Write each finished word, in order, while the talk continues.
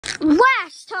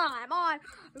Last time on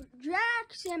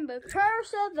Jackson the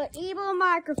Curse of the Evil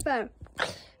Microphone.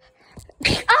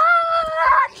 Patrick,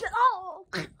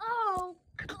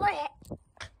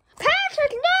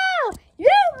 no!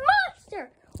 You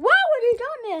monster! Why would you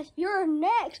done this? You're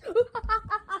next.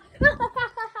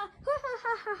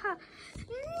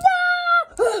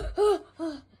 No!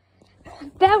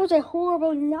 That was a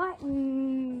horrible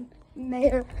nightmare.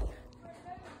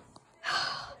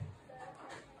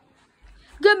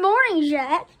 Good morning,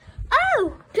 Jack.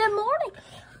 Oh, good morning,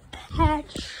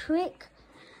 Patrick.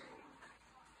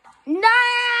 Nah,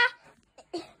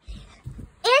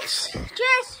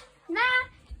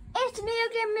 it's me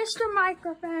again, Mr.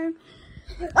 Microphone.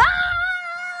 Ah!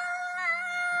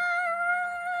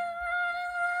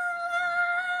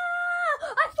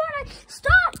 I thought I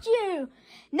stopped you.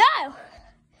 No,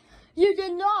 you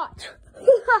did not.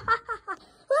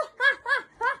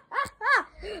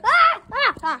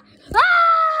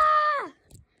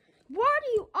 Why do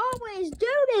you always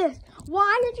do this?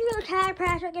 Why did you attack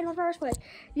Patrick in the first place?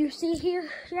 You see here,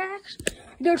 Jax,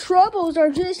 the troubles are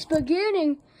just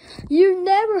beginning. You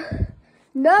never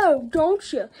know,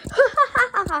 don't you?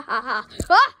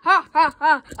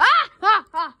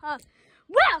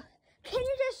 Well, can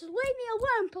you just leave me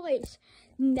alone, please?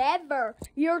 Never.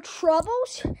 Your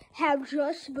troubles have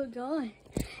just begun.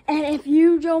 And if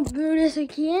you don't do this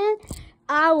again,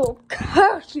 I will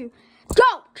curse you.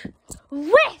 Don't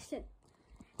listen,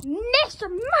 Mr.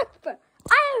 Microphone.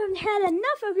 I haven't had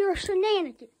enough of your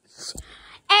shenanigans.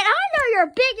 And I know your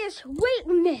biggest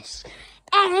weakness.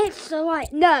 And it's the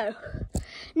light. No.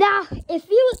 Now, if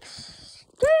you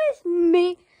excuse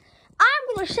me,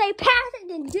 I'm going to say Patrick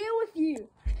can deal with you.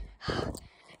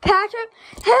 Patrick,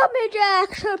 help me,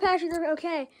 Jack. So Patrick,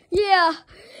 okay. Yeah.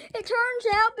 It turns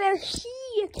out that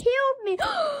he killed me.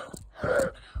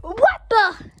 What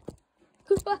the?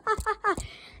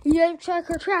 You trick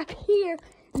or trap here.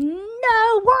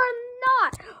 No, we're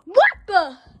not. What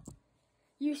the?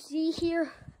 You see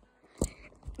here,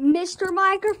 Mr.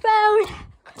 Microphone,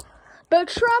 the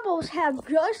troubles have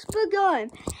just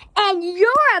begun. And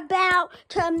you're about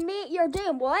to meet your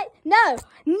doom. What? No.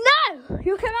 No.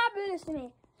 You cannot do this to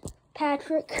me.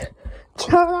 Patrick,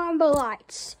 turn on the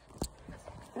lights.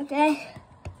 Okay?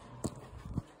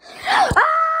 Ah,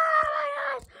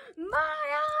 my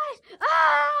eyes!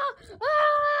 Ah!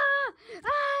 Ah!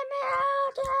 I'm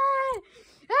melting!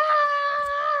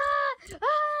 Ah!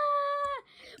 Ah!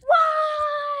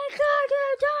 Why could you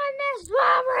done this,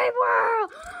 lovely world?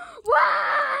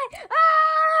 Why? Ah!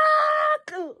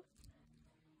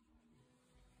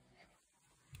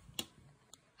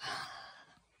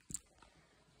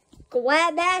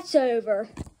 Glad that's over.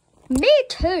 Me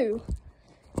too.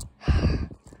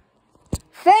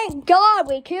 Thank God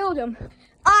we killed him.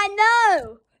 I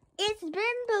know. It's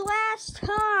been the last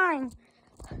time.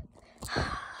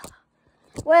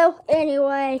 Well,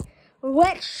 anyway,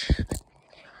 let's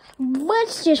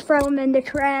just throw him in the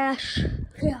trash.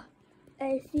 Yeah.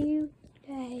 A few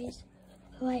days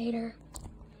later.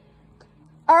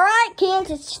 Alright, kids,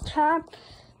 it's time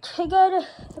to go to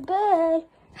bed.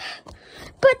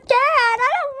 But Dad, I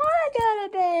don't want to go to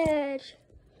bed.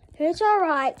 It's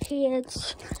alright,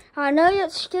 kids. I know you're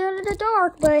scared of the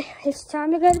dark, but it's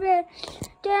time to go to bed.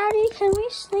 Daddy, can we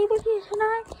sleep with you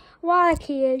tonight? Why,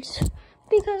 kids?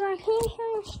 Because I can't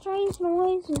hear strange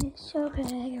noises.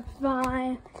 Okay,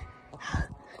 fine.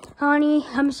 Honey,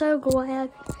 I'm so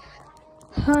glad.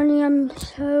 Honey, I'm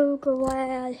so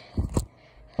glad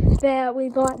that we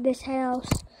bought this house.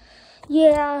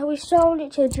 Yeah, we sold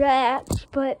it to Jax,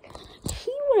 but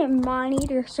he wouldn't mind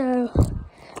either, so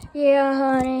yeah,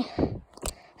 honey,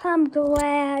 I'm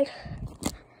glad.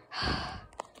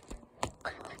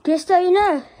 Just so you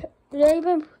know, they've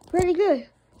been pretty good.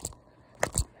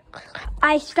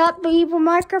 I stopped the evil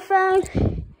microphone,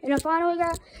 and I finally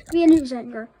got to be a news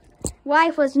anchor.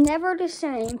 Life was never the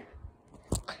same.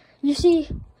 You see,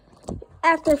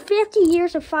 after 50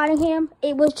 years of fighting him,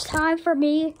 it was time for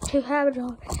me to have a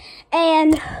job.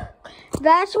 And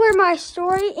that's where my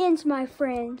story ends, my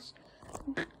friends.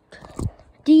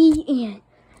 The end.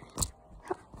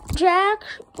 Jack,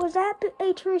 was that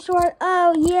a true story?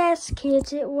 Oh, yes,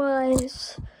 kids, it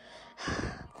was.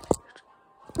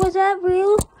 Was that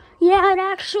real? Yeah, it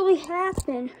actually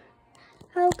happened.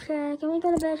 Okay, can we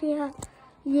go to bed? Yeah.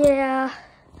 Yeah.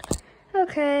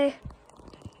 Okay.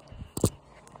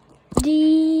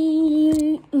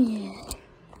 The end.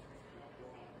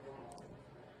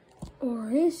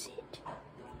 Or is it?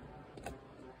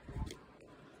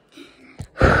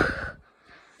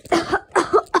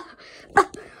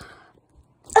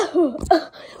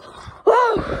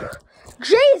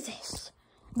 Jesus!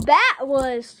 That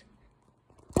was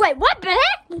Wait, what the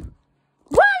heck? What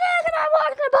the heck am I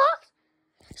walking the box?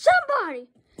 Somebody.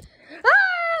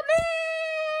 Ah, me!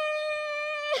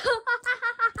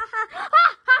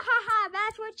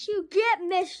 That's what you get,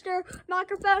 Mr.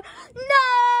 Microphone.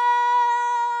 No!